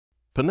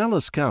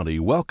Pinellas County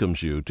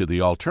welcomes you to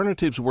the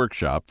Alternatives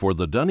Workshop for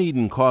the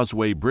Dunedin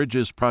Causeway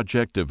Bridges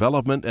Project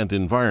Development and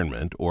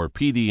Environment, or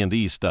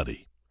PD&E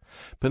study.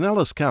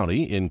 Pinellas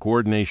County, in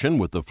coordination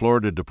with the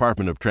Florida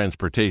Department of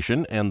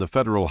Transportation and the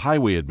Federal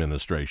Highway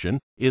Administration,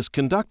 is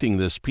conducting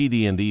this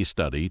PD&E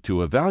study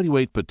to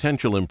evaluate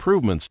potential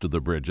improvements to the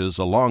bridges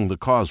along the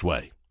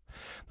causeway.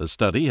 The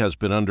study has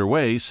been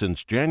underway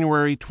since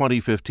January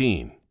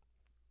 2015.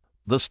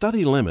 The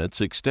study limits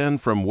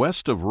extend from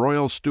west of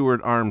Royal Stewart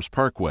Arms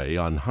Parkway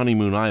on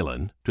Honeymoon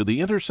Island to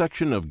the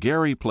intersection of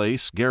Gary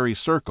Place, Gary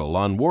Circle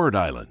on Ward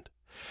Island.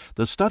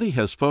 The study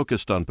has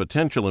focused on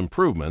potential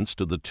improvements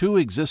to the two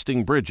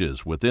existing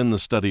bridges within the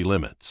study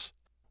limits.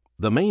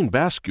 The main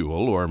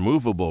bascule or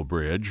movable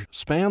bridge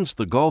spans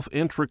the Gulf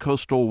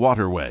Intracoastal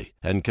Waterway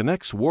and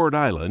connects Ward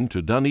Island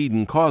to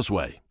Dunedin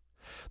Causeway.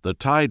 The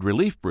Tide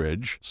Relief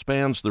Bridge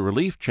spans the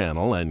relief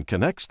channel and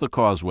connects the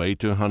causeway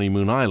to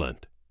Honeymoon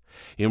Island.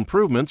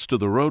 Improvements to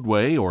the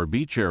roadway or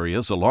beach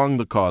areas along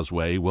the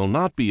causeway will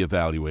not be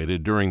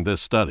evaluated during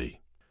this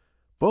study.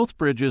 Both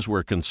bridges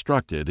were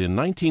constructed in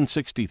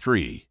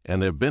 1963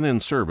 and have been in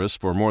service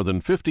for more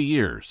than 50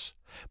 years.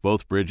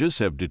 Both bridges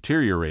have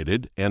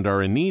deteriorated and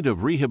are in need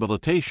of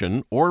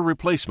rehabilitation or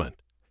replacement.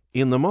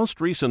 In the most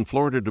recent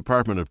Florida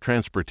Department of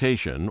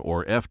Transportation,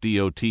 or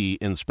FDOT,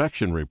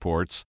 inspection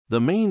reports,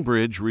 the main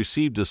bridge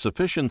received a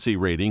sufficiency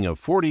rating of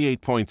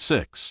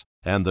 48.6,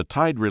 and the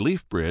Tide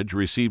Relief Bridge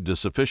received a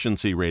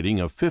sufficiency rating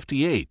of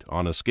 58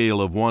 on a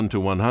scale of 1 to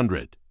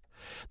 100.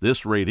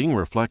 This rating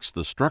reflects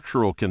the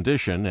structural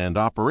condition and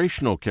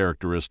operational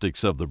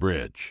characteristics of the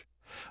bridge.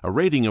 A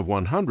rating of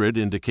 100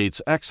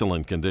 indicates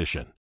excellent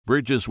condition.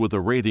 Bridges with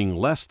a rating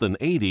less than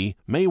 80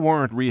 may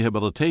warrant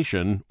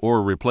rehabilitation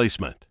or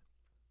replacement.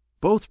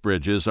 Both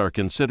bridges are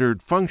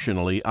considered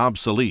functionally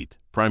obsolete,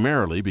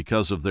 primarily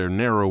because of their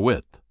narrow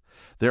width.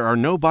 There are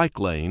no bike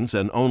lanes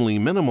and only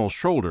minimal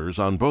shoulders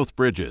on both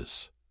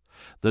bridges.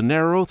 The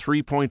narrow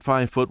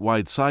 3.5-foot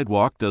wide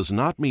sidewalk does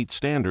not meet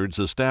standards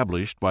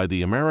established by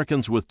the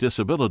Americans with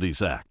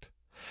Disabilities Act.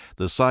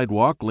 The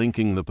sidewalk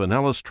linking the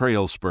Pinellas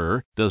Trail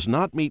Spur does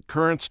not meet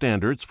current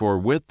standards for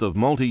width of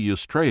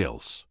multi-use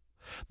trails.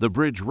 The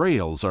bridge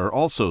rails are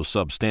also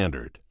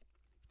substandard.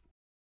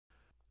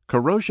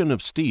 Corrosion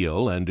of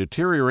steel and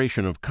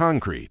deterioration of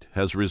concrete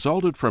has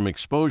resulted from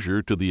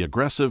exposure to the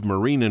aggressive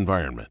marine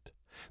environment.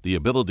 The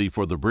ability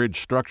for the bridge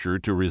structure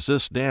to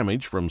resist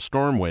damage from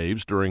storm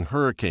waves during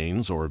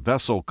hurricanes or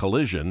vessel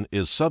collision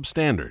is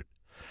substandard.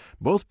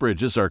 Both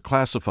bridges are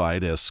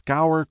classified as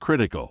scour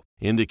critical,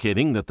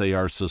 indicating that they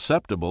are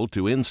susceptible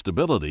to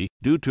instability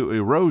due to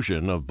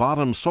erosion of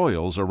bottom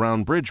soils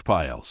around bridge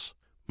piles.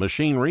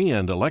 Machinery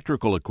and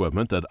electrical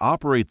equipment that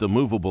operate the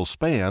movable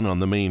span on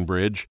the main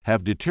bridge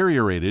have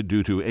deteriorated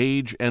due to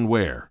age and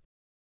wear.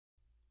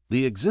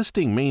 The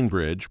existing main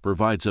bridge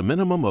provides a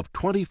minimum of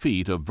 20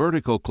 feet of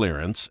vertical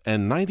clearance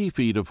and 90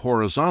 feet of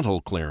horizontal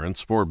clearance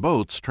for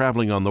boats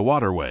traveling on the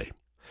waterway.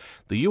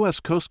 The U.S.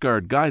 Coast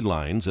Guard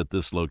guidelines at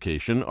this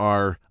location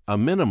are a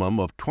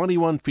minimum of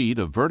 21 feet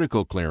of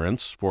vertical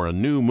clearance for a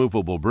new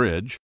movable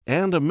bridge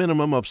and a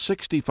minimum of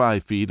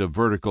 65 feet of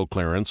vertical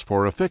clearance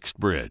for a fixed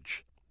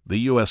bridge. The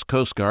U.S.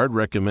 Coast Guard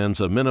recommends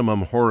a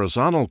minimum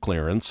horizontal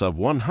clearance of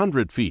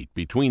 100 feet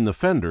between the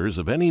fenders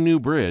of any new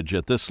bridge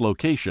at this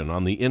location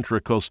on the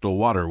Intracoastal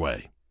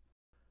Waterway.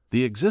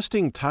 The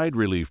existing Tide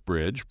Relief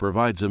Bridge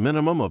provides a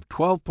minimum of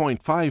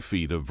 12.5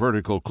 feet of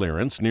vertical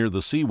clearance near the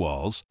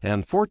seawalls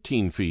and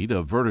 14 feet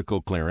of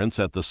vertical clearance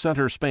at the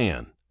center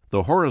span.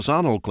 The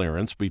horizontal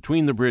clearance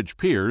between the bridge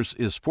piers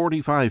is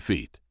 45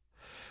 feet.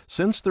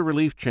 Since the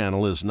relief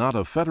channel is not a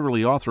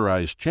federally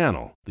authorized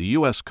channel, the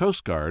U.S.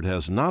 Coast Guard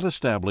has not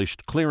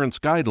established clearance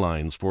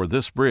guidelines for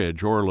this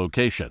bridge or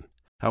location.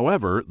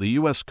 However, the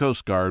U.S.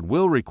 Coast Guard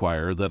will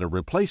require that a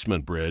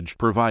replacement bridge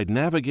provide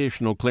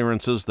navigational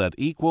clearances that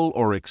equal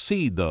or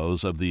exceed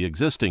those of the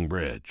existing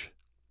bridge.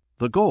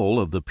 The goal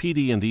of the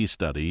PD&E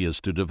study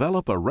is to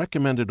develop a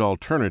recommended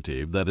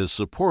alternative that is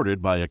supported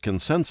by a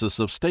consensus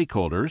of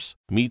stakeholders,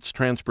 meets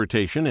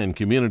transportation and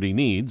community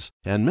needs,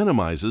 and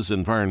minimizes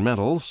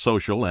environmental,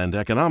 social, and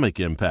economic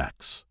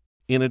impacts.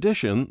 In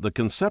addition, the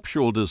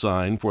conceptual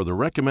design for the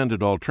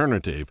recommended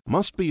alternative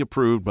must be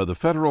approved by the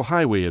Federal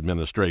Highway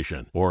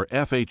Administration, or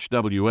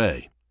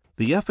FHWA.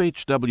 The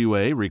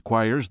FHWA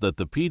requires that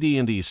the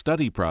PD&E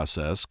study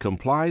process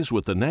complies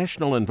with the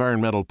National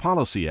Environmental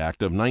Policy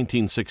Act of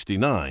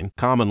 1969,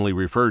 commonly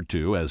referred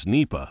to as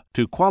NEPA,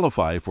 to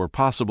qualify for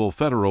possible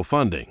federal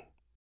funding.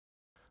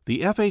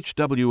 The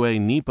FHWA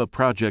NEPA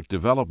project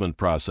development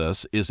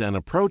process is an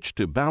approach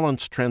to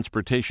balanced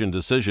transportation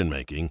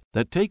decision-making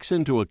that takes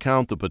into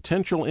account the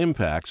potential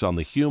impacts on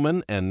the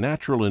human and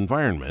natural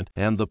environment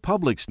and the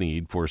public's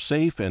need for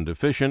safe and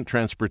efficient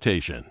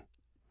transportation.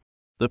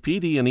 The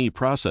PD&E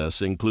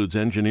process includes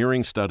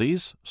engineering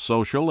studies,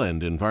 social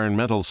and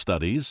environmental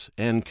studies,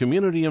 and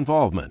community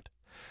involvement.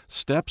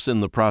 Steps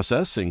in the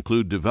process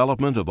include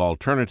development of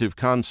alternative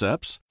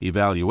concepts,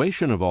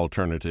 evaluation of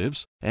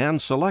alternatives,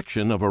 and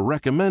selection of a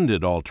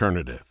recommended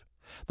alternative.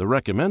 The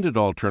recommended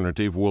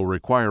alternative will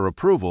require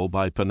approval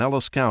by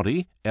Pinellas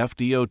County,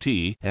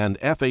 FDOT, and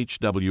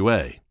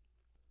FHWA.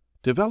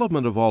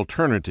 Development of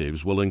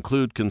alternatives will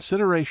include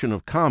consideration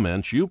of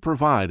comments you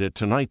provide at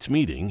tonight's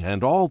meeting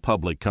and all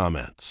public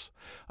comments.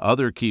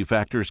 Other key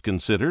factors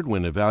considered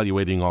when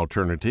evaluating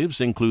alternatives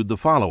include the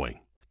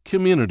following: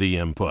 community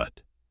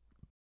input,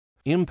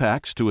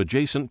 impacts to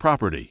adjacent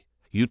property,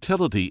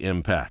 utility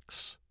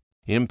impacts,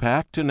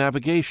 impact to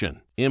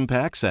navigation,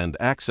 impacts and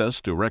access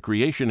to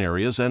recreation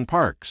areas and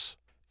parks,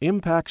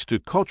 impacts to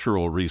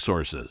cultural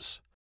resources,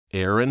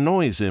 air and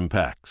noise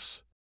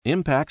impacts,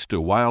 impacts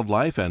to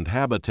wildlife and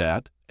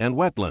habitat and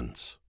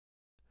wetlands,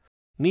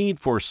 need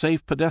for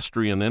safe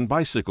pedestrian and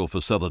bicycle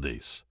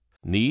facilities,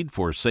 need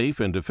for safe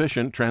and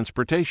efficient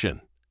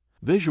transportation,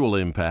 visual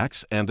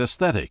impacts and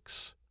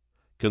aesthetics,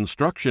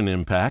 construction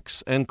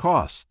impacts and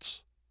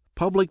costs.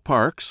 Public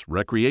parks,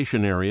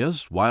 recreation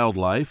areas,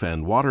 wildlife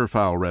and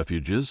waterfowl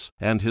refuges,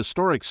 and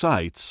historic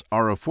sites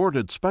are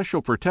afforded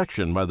special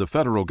protection by the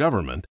federal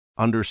government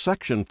under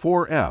Section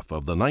 4F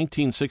of the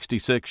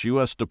 1966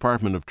 U.S.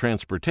 Department of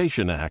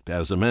Transportation Act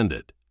as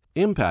amended.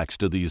 Impacts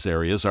to these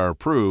areas are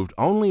approved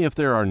only if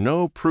there are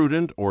no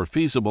prudent or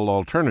feasible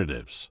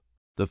alternatives.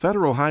 The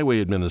Federal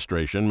Highway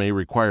Administration may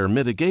require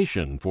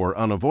mitigation for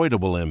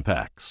unavoidable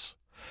impacts.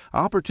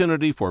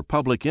 Opportunity for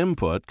public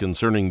input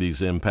concerning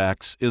these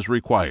impacts is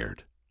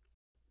required.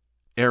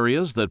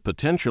 Areas that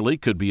potentially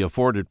could be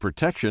afforded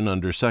protection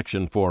under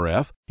Section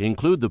 4F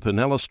include the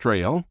Pinellas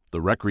Trail,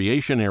 the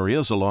recreation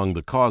areas along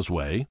the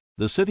Causeway,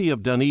 the City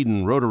of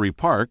Dunedin Rotary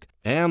Park,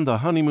 and the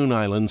Honeymoon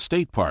Island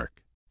State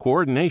Park.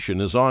 Coordination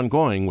is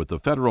ongoing with the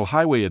Federal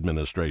Highway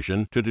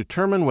Administration to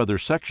determine whether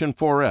Section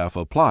 4F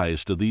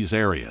applies to these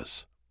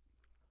areas.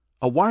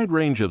 A wide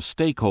range of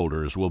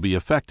stakeholders will be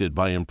affected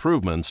by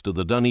improvements to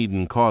the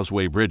Dunedin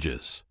Causeway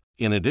bridges.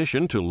 In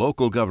addition to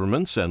local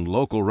governments and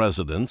local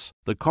residents,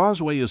 the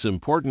causeway is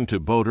important to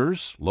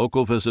boaters,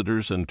 local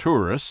visitors and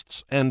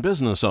tourists, and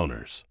business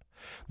owners.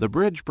 The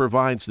bridge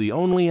provides the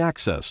only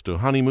access to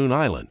Honeymoon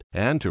Island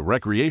and to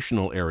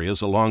recreational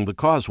areas along the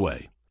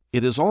causeway.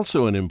 It is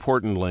also an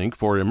important link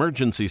for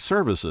emergency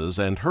services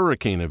and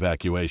hurricane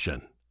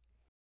evacuation.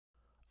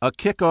 A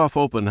kickoff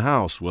open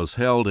house was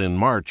held in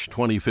March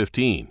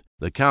 2015.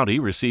 The county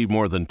received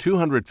more than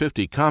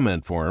 250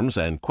 comment forms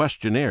and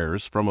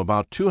questionnaires from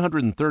about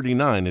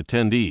 239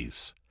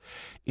 attendees.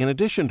 In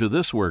addition to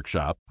this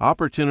workshop,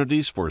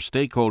 opportunities for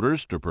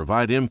stakeholders to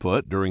provide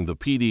input during the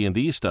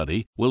PD&E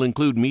study will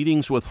include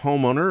meetings with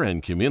homeowner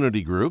and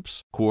community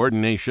groups,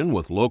 coordination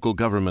with local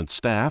government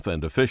staff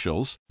and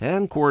officials,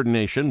 and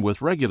coordination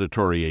with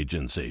regulatory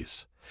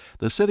agencies.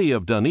 The City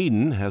of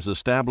Dunedin has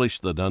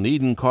established the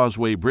Dunedin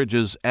Causeway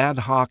Bridges Ad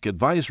Hoc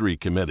Advisory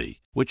Committee,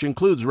 which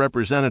includes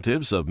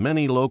representatives of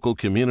many local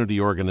community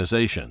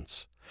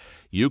organizations.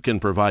 You can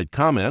provide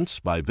comments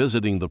by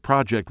visiting the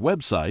project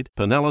website,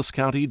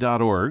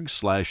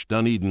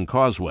 pinellascounty.org/Dunedin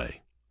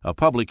Causeway. A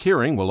public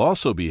hearing will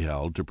also be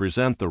held to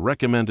present the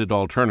recommended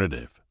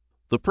alternative.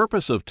 The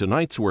purpose of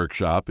tonight's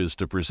workshop is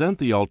to present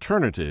the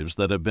alternatives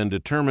that have been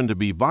determined to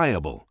be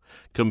viable,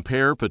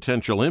 compare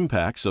potential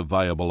impacts of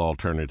viable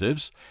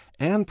alternatives,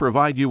 and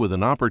provide you with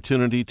an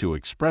opportunity to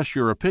express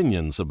your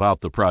opinions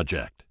about the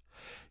project.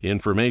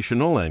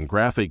 Informational and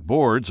graphic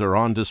boards are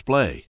on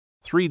display.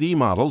 3D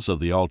models of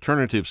the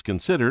alternatives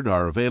considered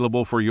are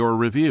available for your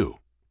review.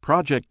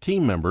 Project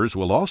team members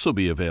will also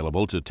be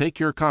available to take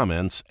your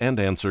comments and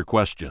answer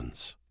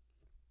questions.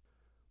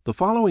 The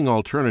following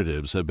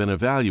alternatives have been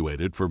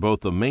evaluated for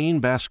both the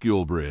main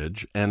bascule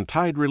bridge and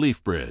tide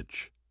relief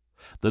bridge.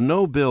 The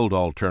no-build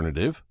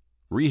alternative,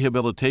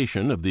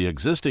 rehabilitation of the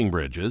existing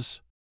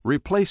bridges,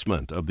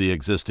 replacement of the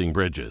existing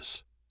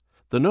bridges.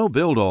 The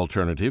no-build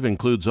alternative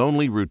includes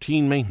only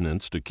routine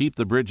maintenance to keep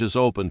the bridges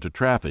open to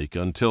traffic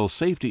until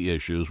safety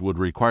issues would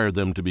require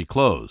them to be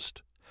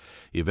closed.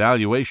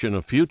 Evaluation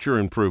of future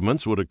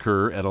improvements would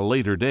occur at a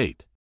later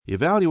date.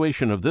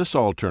 Evaluation of this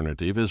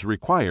alternative is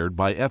required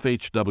by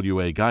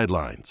FHWA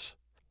guidelines.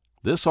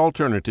 This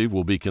alternative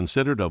will be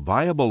considered a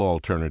viable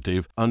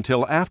alternative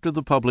until after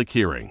the public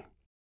hearing.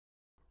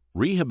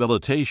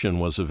 Rehabilitation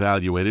was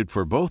evaluated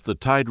for both the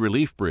tide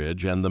relief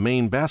bridge and the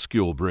main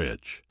bascule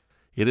bridge.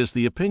 It is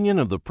the opinion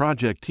of the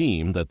project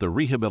team that the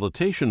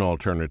rehabilitation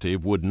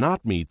alternative would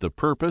not meet the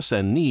purpose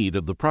and need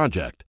of the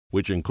project,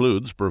 which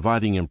includes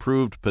providing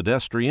improved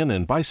pedestrian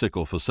and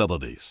bicycle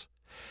facilities.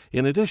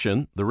 In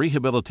addition, the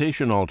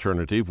rehabilitation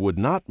alternative would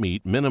not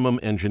meet minimum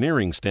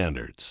engineering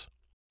standards.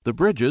 The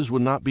bridges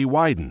would not be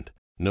widened.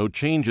 No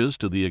changes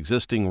to the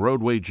existing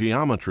roadway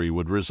geometry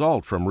would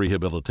result from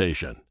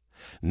rehabilitation.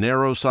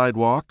 Narrow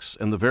sidewalks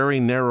and the very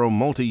narrow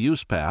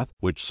multi-use path,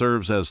 which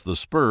serves as the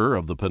spur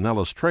of the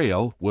Pinellas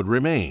Trail, would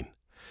remain.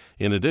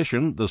 In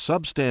addition, the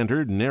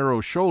substandard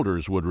narrow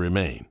shoulders would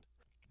remain.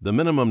 The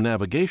minimum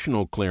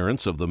navigational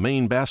clearance of the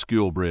main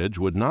bascule bridge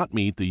would not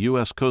meet the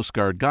U.S. Coast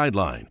Guard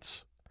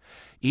guidelines.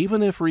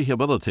 Even if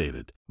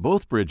rehabilitated,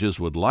 both bridges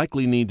would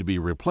likely need to be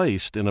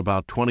replaced in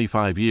about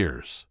 25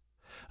 years.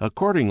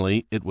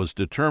 Accordingly, it was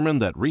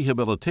determined that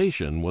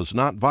rehabilitation was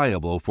not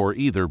viable for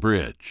either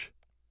bridge.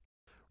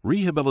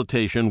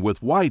 Rehabilitation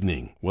with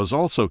widening was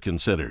also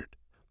considered.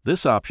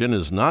 This option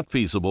is not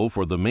feasible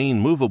for the main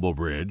movable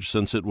bridge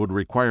since it would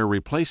require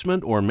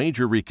replacement or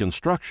major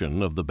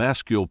reconstruction of the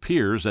bascule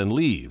piers and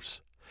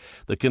leaves.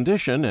 The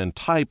condition and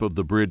type of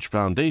the bridge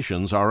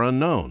foundations are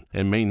unknown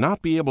and may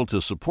not be able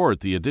to support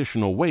the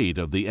additional weight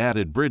of the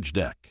added bridge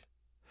deck.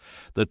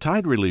 The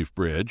tide relief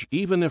bridge,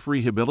 even if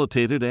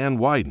rehabilitated and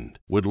widened,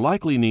 would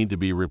likely need to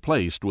be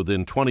replaced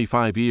within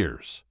 25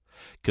 years.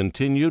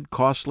 Continued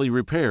costly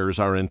repairs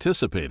are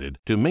anticipated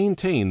to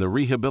maintain the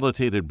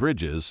rehabilitated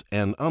bridges,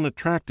 and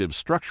unattractive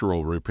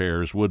structural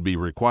repairs would be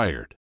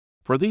required.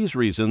 For these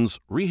reasons,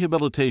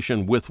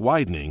 rehabilitation with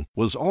widening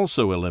was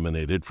also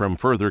eliminated from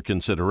further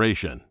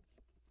consideration.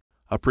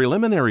 A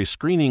preliminary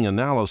screening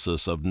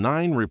analysis of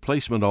 9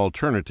 replacement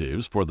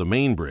alternatives for the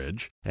main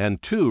bridge and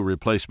 2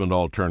 replacement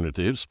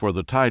alternatives for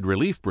the tide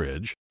relief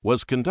bridge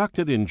was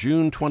conducted in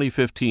June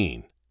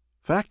 2015.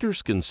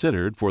 Factors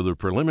considered for the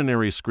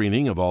preliminary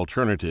screening of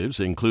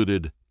alternatives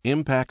included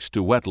impacts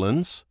to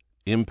wetlands,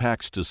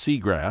 impacts to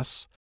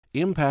seagrass,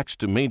 impacts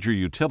to major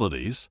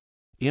utilities,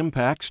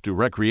 impacts to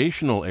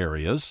recreational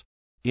areas,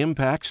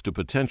 impacts to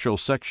potential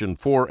Section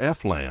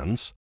 4F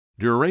lands,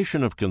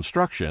 duration of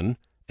construction,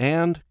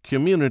 and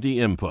community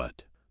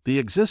input. The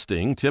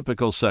existing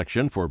typical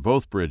section for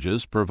both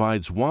bridges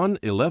provides one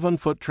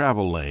 11-foot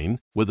travel lane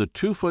with a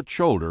 2-foot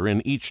shoulder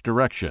in each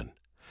direction.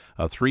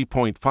 A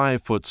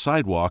 3.5-foot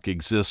sidewalk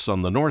exists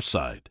on the north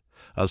side.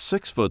 A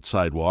 6-foot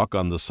sidewalk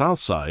on the south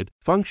side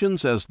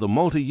functions as the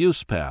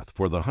multi-use path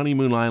for the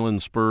Honeymoon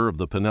Island spur of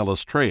the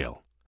Pinellas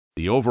Trail.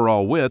 The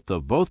overall width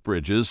of both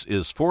bridges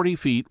is 40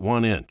 feet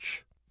 1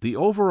 inch. The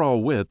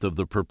overall width of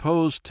the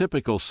proposed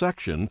typical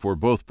section for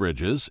both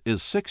bridges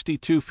is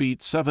 62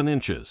 feet 7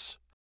 inches.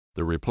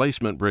 The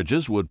replacement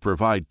bridges would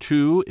provide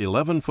 2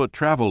 11-foot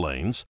travel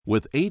lanes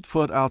with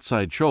 8-foot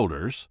outside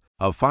shoulders,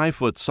 a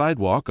 5-foot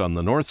sidewalk on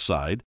the north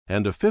side,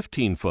 and a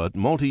 15-foot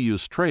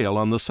multi-use trail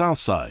on the south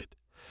side.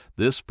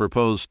 This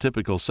proposed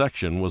typical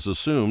section was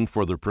assumed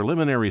for the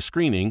preliminary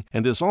screening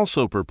and is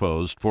also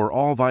proposed for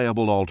all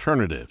viable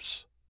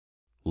alternatives.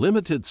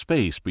 Limited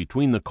space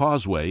between the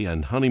causeway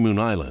and Honeymoon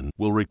Island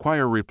will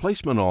require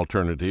replacement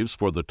alternatives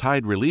for the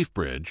tide relief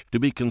bridge to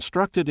be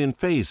constructed in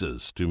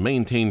phases to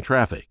maintain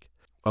traffic.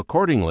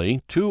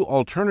 Accordingly, 2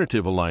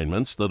 alternative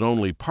alignments that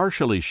only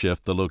partially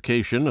shift the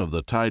location of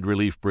the tide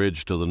relief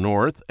bridge to the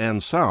north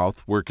and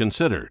south were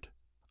considered.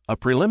 A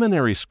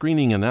preliminary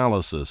screening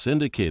analysis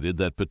indicated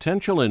that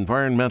potential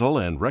environmental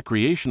and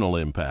recreational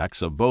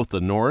impacts of both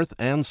the north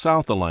and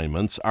south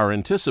alignments are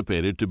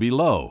anticipated to be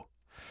low.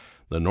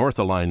 The north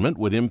alignment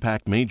would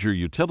impact major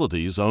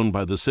utilities owned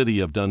by the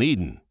city of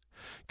Dunedin.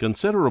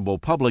 Considerable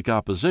public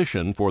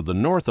opposition for the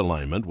north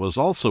alignment was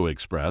also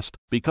expressed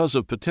because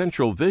of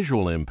potential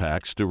visual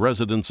impacts to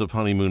residents of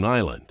Honeymoon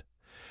Island.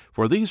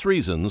 For these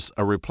reasons,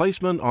 a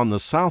replacement on the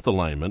south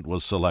alignment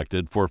was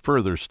selected for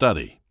further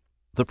study.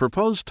 The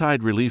proposed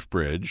tide relief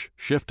bridge,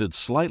 shifted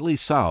slightly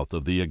south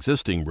of the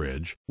existing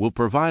bridge, will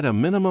provide a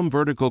minimum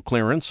vertical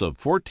clearance of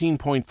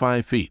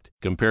 14.5 feet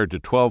compared to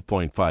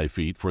 12.5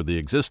 feet for the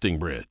existing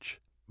bridge.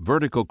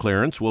 Vertical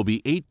clearance will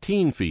be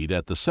 18 feet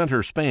at the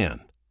center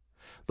span.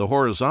 The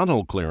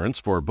horizontal clearance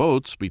for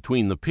boats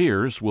between the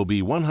piers will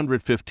be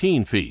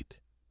 115 feet.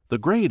 The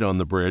grade on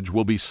the bridge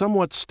will be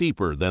somewhat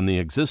steeper than the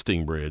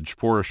existing bridge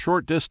for a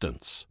short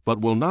distance,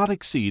 but will not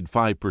exceed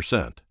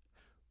 5%.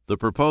 The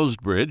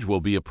proposed bridge will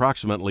be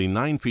approximately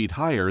 9 feet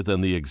higher than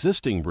the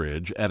existing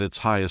bridge at its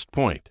highest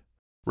point.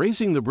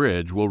 Raising the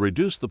bridge will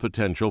reduce the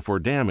potential for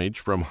damage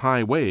from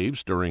high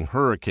waves during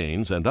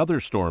hurricanes and other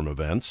storm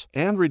events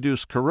and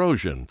reduce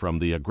corrosion from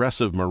the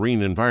aggressive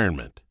marine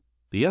environment.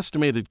 The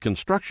estimated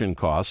construction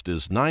cost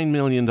is $9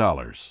 million.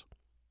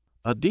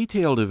 A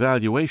detailed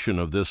evaluation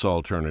of this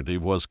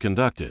alternative was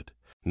conducted.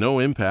 No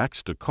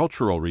impacts to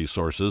cultural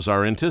resources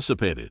are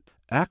anticipated.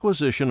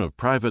 Acquisition of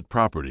private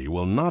property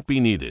will not be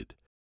needed.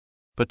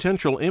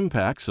 Potential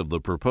impacts of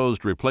the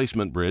proposed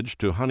replacement bridge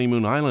to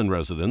Honeymoon Island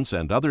residents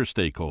and other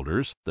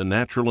stakeholders, the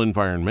natural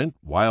environment,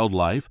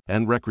 wildlife,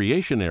 and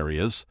recreation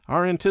areas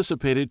are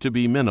anticipated to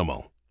be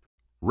minimal.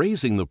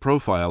 Raising the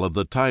profile of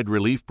the tide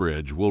relief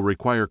bridge will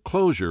require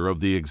closure of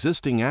the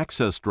existing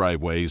access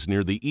driveways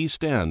near the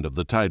east end of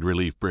the tide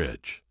relief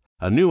bridge.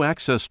 A new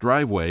access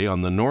driveway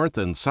on the north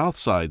and south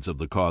sides of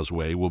the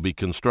causeway will be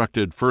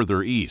constructed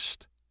further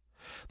east.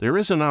 There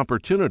is an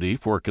opportunity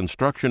for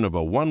construction of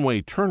a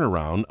one-way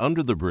turnaround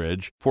under the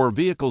bridge for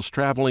vehicles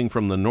traveling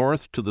from the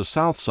north to the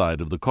south side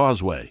of the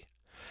causeway.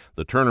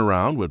 The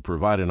turnaround would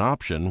provide an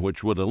option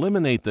which would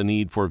eliminate the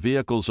need for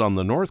vehicles on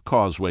the North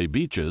Causeway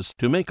beaches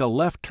to make a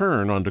left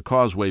turn onto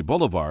Causeway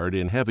Boulevard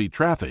in heavy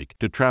traffic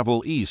to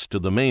travel east to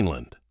the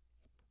mainland.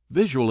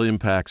 Visual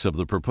impacts of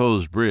the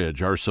proposed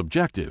bridge are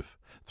subjective.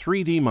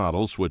 3D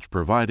models which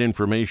provide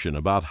information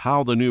about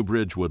how the new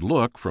bridge would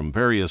look from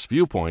various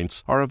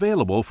viewpoints are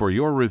available for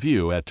your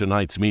review at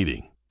tonight's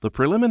meeting. The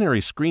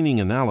preliminary screening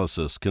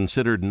analysis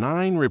considered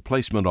 9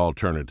 replacement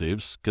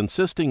alternatives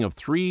consisting of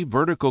 3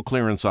 vertical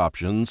clearance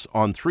options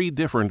on 3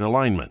 different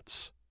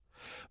alignments.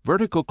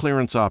 Vertical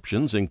clearance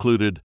options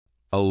included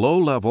A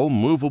low-level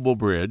movable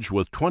bridge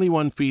with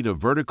 21 feet of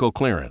vertical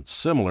clearance,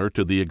 similar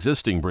to the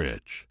existing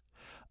bridge.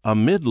 A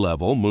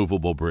mid-level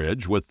movable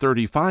bridge with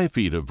 35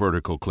 feet of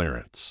vertical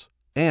clearance.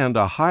 And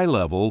a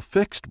high-level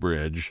fixed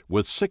bridge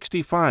with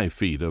 65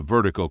 feet of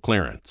vertical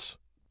clearance.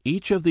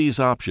 Each of these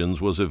options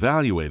was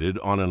evaluated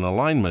on an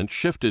alignment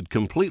shifted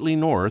completely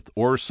north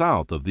or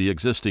south of the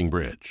existing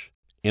bridge.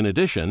 In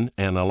addition,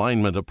 an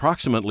alignment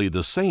approximately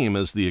the same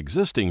as the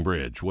existing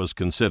bridge was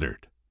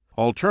considered.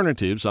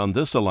 Alternatives on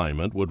this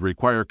alignment would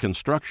require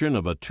construction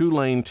of a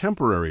two-lane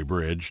temporary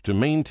bridge to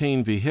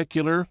maintain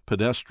vehicular,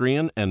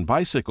 pedestrian, and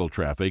bicycle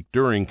traffic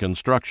during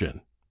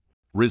construction.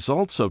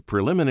 Results of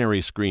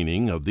preliminary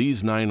screening of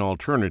these 9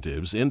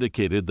 alternatives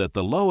indicated that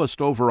the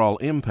lowest overall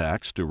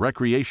impacts to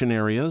recreation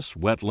areas,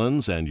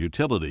 wetlands, and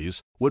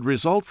utilities would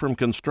result from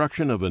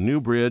construction of a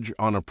new bridge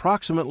on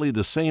approximately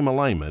the same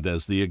alignment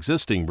as the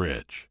existing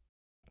bridge.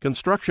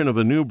 Construction of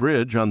a new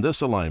bridge on this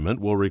alignment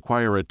will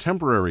require a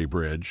temporary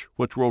bridge,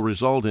 which will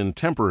result in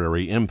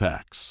temporary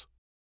impacts.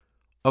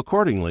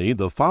 Accordingly,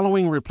 the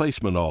following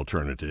replacement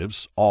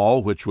alternatives,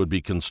 all which would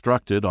be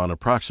constructed on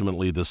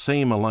approximately the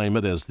same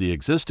alignment as the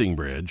existing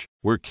bridge,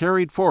 were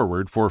carried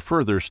forward for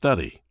further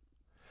study.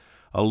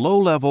 A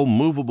low-level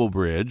movable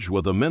bridge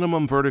with a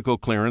minimum vertical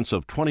clearance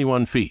of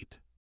 21 feet.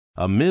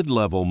 A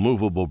mid-level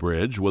movable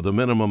bridge with a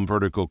minimum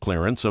vertical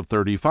clearance of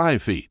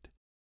 35 feet.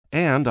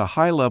 And a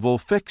high-level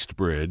fixed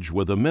bridge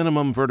with a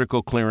minimum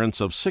vertical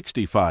clearance of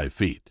 65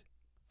 feet.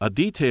 A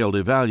detailed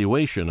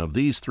evaluation of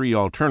these 3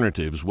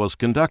 alternatives was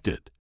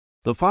conducted.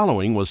 The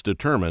following was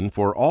determined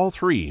for all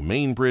 3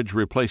 main bridge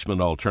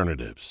replacement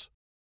alternatives.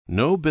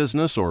 No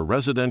business or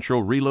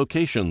residential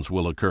relocations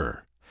will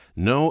occur.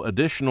 No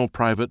additional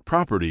private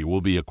property will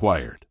be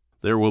acquired.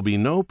 There will be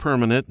no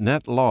permanent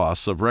net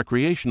loss of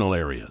recreational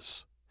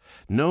areas.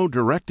 No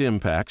direct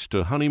impacts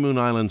to Honeymoon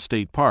Island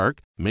State Park,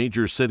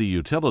 major city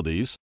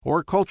utilities,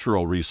 or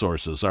cultural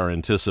resources are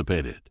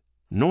anticipated.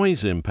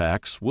 Noise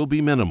impacts will be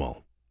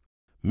minimal.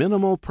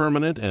 Minimal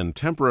permanent and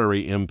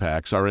temporary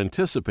impacts are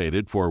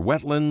anticipated for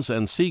wetlands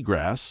and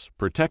seagrass,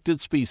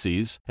 protected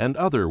species, and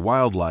other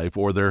wildlife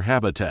or their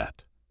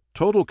habitat.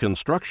 Total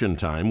construction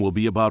time will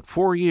be about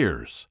 4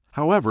 years.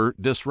 However,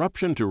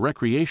 disruption to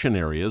recreation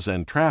areas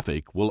and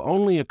traffic will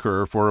only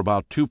occur for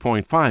about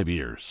 2.5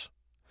 years.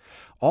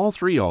 All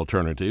 3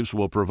 alternatives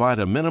will provide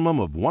a minimum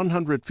of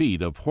 100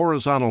 feet of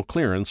horizontal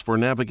clearance for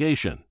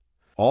navigation.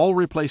 All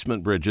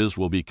replacement bridges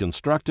will be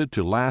constructed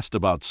to last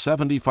about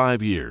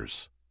 75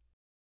 years.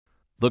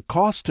 The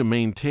cost to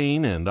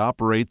maintain and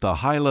operate the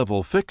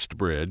high-level fixed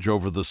bridge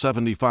over the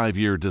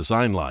 75-year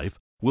design life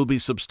will be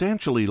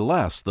substantially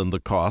less than the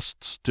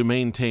costs to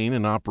maintain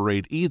and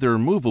operate either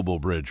movable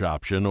bridge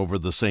option over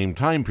the same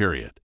time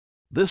period.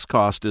 This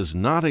cost is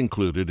not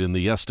included in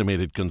the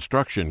estimated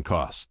construction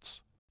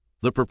costs.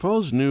 The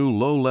proposed new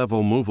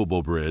low-level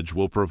movable bridge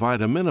will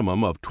provide a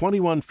minimum of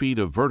 21 feet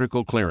of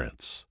vertical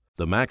clearance.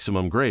 The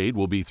maximum grade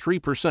will be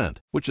 3%,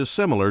 which is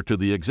similar to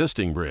the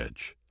existing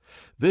bridge.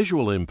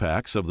 Visual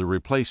impacts of the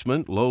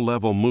replacement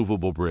low-level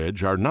movable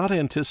bridge are not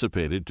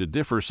anticipated to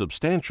differ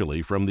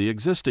substantially from the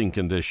existing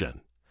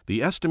condition.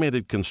 The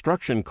estimated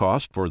construction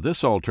cost for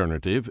this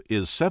alternative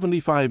is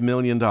 $75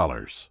 million.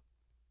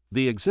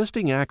 The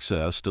existing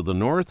access to the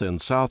north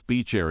and south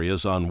beach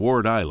areas on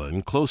Ward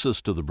Island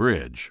closest to the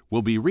bridge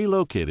will be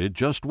relocated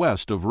just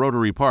west of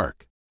Rotary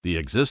Park. The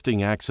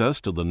existing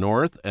access to the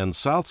north and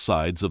south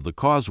sides of the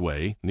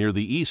causeway near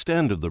the east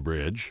end of the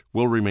bridge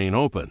will remain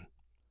open.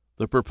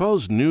 The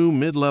proposed new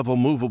mid-level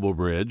movable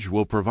bridge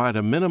will provide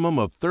a minimum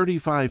of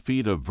 35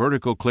 feet of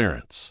vertical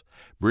clearance.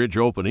 Bridge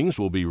openings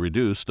will be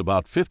reduced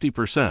about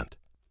 50%.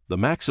 The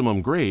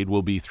maximum grade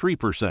will be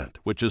 3%,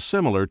 which is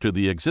similar to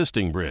the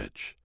existing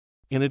bridge.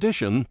 In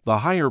addition, the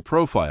higher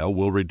profile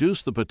will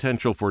reduce the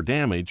potential for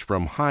damage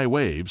from high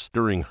waves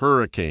during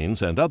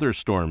hurricanes and other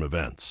storm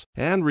events,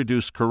 and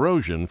reduce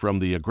corrosion from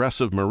the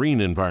aggressive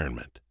marine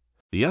environment.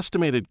 The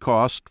estimated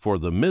cost for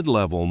the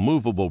mid-level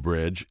movable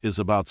bridge is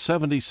about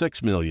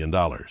 $76 million.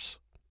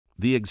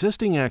 The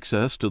existing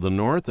access to the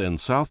north and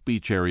south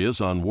beach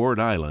areas on Ward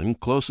Island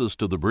closest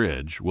to the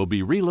bridge will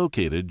be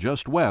relocated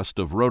just west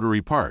of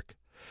Rotary Park.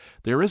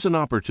 There is an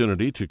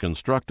opportunity to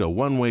construct a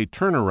one-way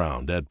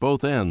turnaround at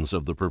both ends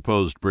of the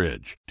proposed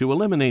bridge to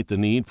eliminate the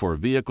need for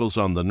vehicles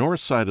on the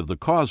north side of the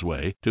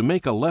causeway to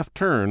make a left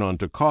turn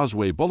onto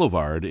Causeway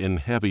Boulevard in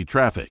heavy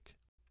traffic.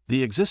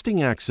 The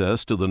existing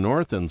access to the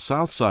north and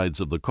south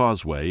sides of the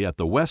causeway at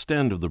the west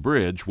end of the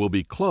bridge will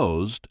be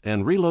closed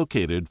and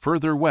relocated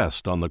further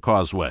west on the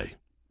causeway.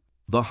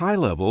 The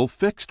high-level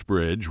fixed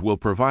bridge will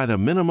provide a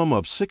minimum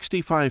of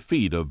 65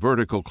 feet of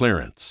vertical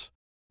clearance.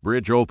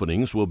 Bridge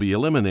openings will be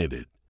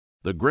eliminated.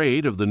 The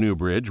grade of the new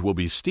bridge will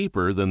be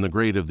steeper than the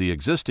grade of the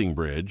existing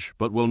bridge,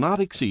 but will not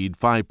exceed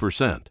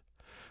 5%.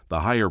 The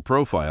higher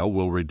profile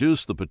will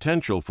reduce the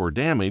potential for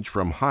damage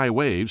from high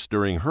waves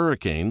during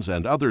hurricanes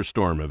and other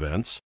storm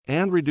events,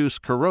 and reduce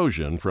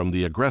corrosion from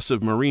the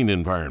aggressive marine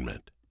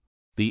environment.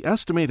 The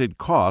estimated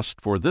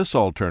cost for this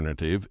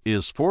alternative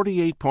is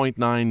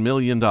 $48.9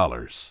 million.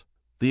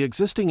 The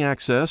existing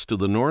access to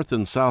the north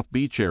and south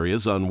beach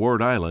areas on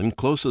Ward Island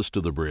closest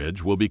to the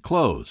bridge will be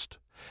closed.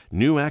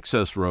 New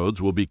access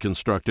roads will be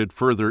constructed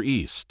further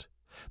east.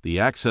 The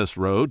access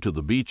road to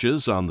the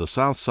beaches on the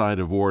south side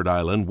of Ward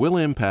Island will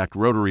impact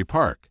Rotary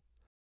Park.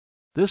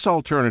 This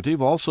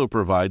alternative also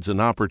provides an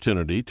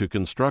opportunity to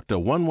construct a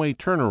one-way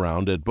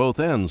turnaround at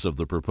both ends of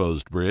the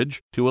proposed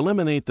bridge to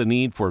eliminate the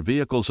need for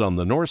vehicles on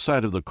the north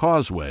side of the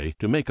causeway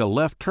to make a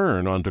left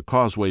turn onto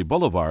Causeway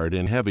Boulevard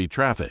in heavy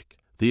traffic.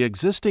 The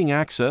existing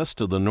access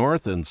to the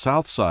north and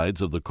south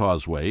sides of the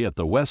causeway at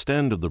the west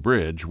end of the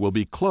bridge will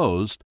be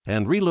closed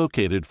and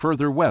relocated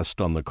further west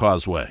on the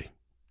causeway.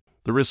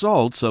 The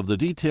results of the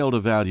detailed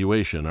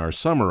evaluation are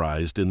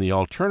summarized in the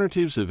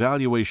Alternatives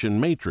Evaluation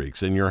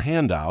Matrix in your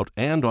handout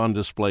and on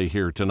display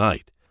here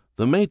tonight.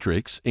 The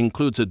matrix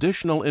includes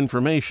additional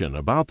information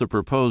about the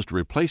proposed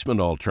replacement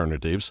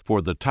alternatives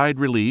for the tide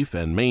relief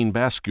and main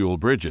bascule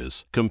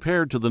bridges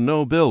compared to the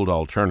no-build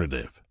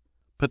alternative.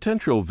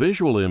 Potential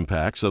visual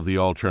impacts of the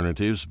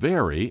alternatives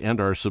vary and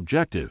are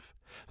subjective.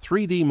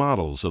 3D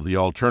models of the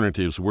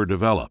alternatives were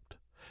developed.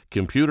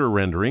 Computer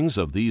renderings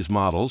of these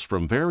models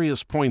from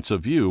various points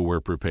of view were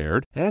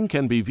prepared and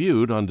can be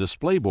viewed on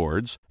display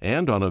boards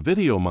and on a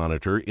video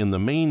monitor in the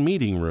main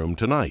meeting room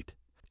tonight.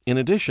 In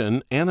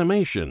addition,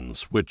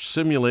 animations, which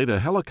simulate a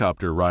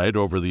helicopter ride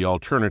over the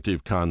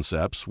alternative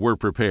concepts, were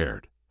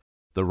prepared.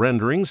 The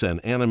renderings and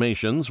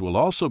animations will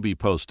also be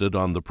posted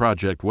on the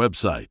project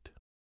website.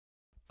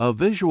 A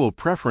visual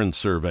preference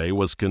survey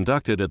was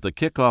conducted at the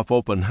Kickoff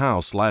Open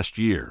House last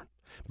year.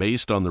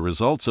 Based on the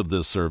results of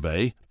this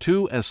survey,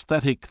 2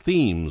 aesthetic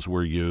themes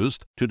were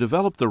used to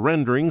develop the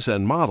renderings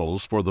and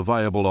models for the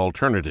viable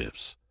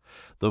alternatives.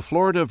 The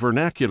Florida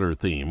vernacular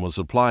theme was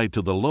applied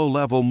to the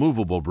low-level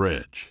movable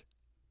bridge.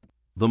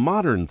 The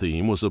modern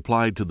theme was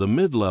applied to the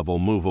mid-level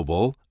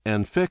movable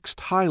and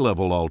fixed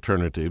high-level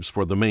alternatives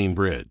for the main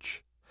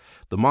bridge.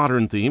 The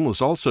modern theme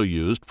was also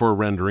used for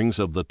renderings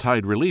of the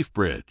tide relief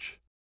bridge.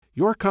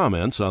 Your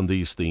comments on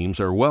these themes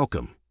are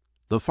welcome.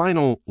 The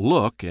final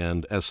look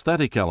and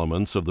aesthetic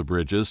elements of the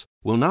bridges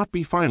will not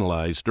be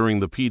finalized during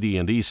the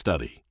PD&E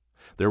study.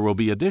 There will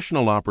be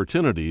additional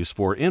opportunities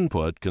for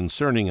input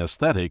concerning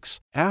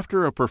aesthetics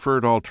after a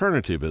preferred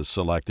alternative is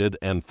selected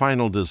and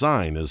final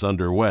design is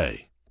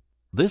underway.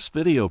 This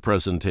video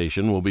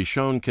presentation will be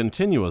shown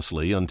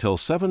continuously until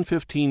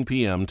 7:15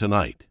 p.m.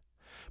 tonight.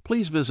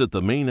 Please visit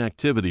the main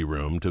activity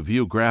room to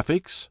view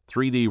graphics,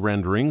 3D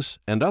renderings,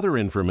 and other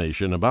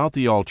information about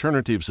the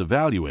alternatives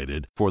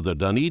evaluated for the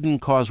Dunedin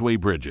Causeway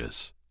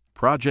bridges.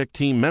 Project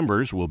team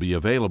members will be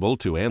available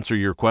to answer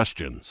your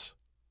questions.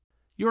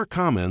 Your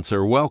comments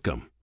are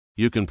welcome.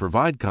 You can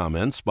provide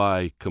comments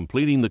by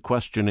completing the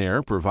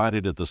questionnaire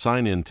provided at the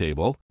sign-in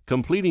table,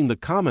 completing the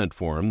comment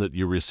form that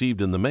you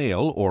received in the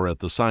mail or at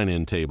the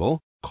sign-in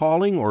table,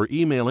 calling or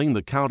emailing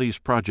the county's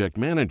project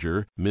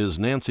manager, Ms.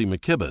 Nancy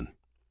McKibben.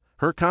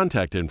 Her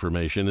contact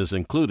information is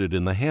included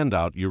in the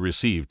handout you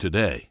received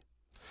today.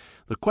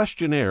 The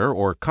questionnaire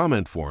or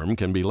comment form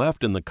can be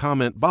left in the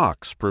comment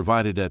box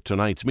provided at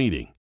tonight's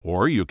meeting,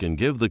 or you can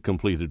give the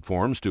completed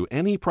forms to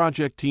any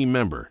project team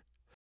member.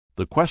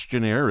 The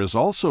questionnaire is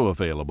also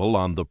available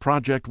on the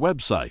project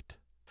website.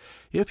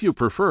 If you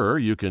prefer,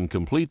 you can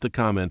complete the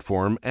comment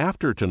form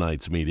after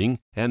tonight's meeting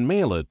and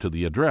mail it to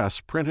the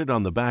address printed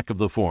on the back of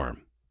the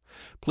form.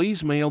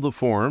 Please mail the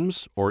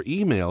forms or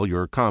email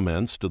your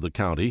comments to the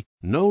county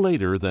no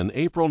later than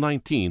April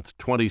 19,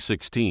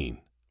 2016.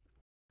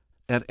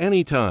 At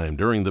any time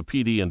during the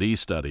PD&E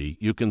study,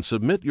 you can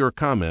submit your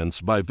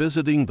comments by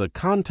visiting the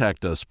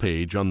Contact Us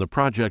page on the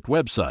project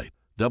website,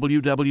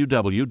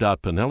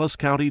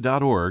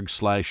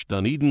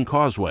 www.pinellascounty.org/Dunedin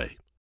Causeway.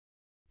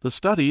 The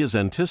study is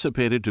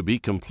anticipated to be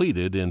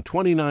completed in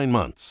 29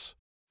 months.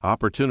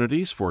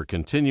 Opportunities for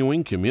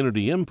continuing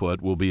community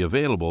input will be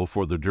available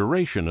for the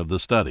duration of the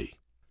study.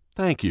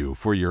 Thank you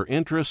for your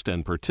interest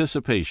and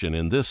participation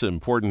in this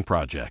important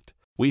project.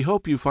 We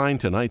hope you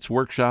find tonight's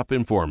workshop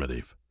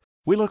informative.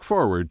 We look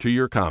forward to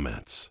your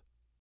comments.